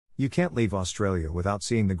You can't leave Australia without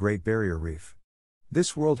seeing the Great Barrier Reef.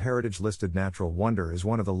 This World Heritage listed natural wonder is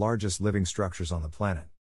one of the largest living structures on the planet.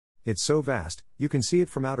 It's so vast, you can see it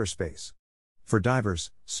from outer space. For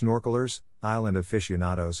divers, snorkelers, island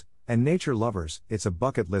aficionados, and nature lovers, it's a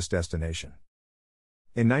bucket list destination.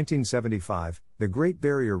 In 1975, the Great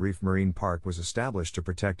Barrier Reef Marine Park was established to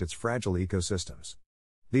protect its fragile ecosystems.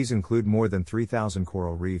 These include more than 3,000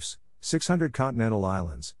 coral reefs, 600 continental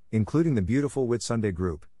islands, including the beautiful Whitsunday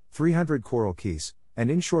group, 300 coral cays,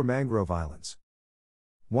 and inshore mangrove islands.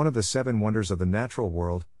 One of the 7 wonders of the natural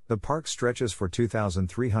world, the park stretches for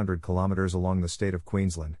 2,300 kilometers along the state of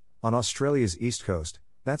Queensland, on Australia's east coast.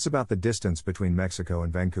 That's about the distance between Mexico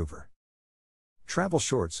and Vancouver. Travel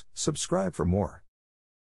Shorts, subscribe for more.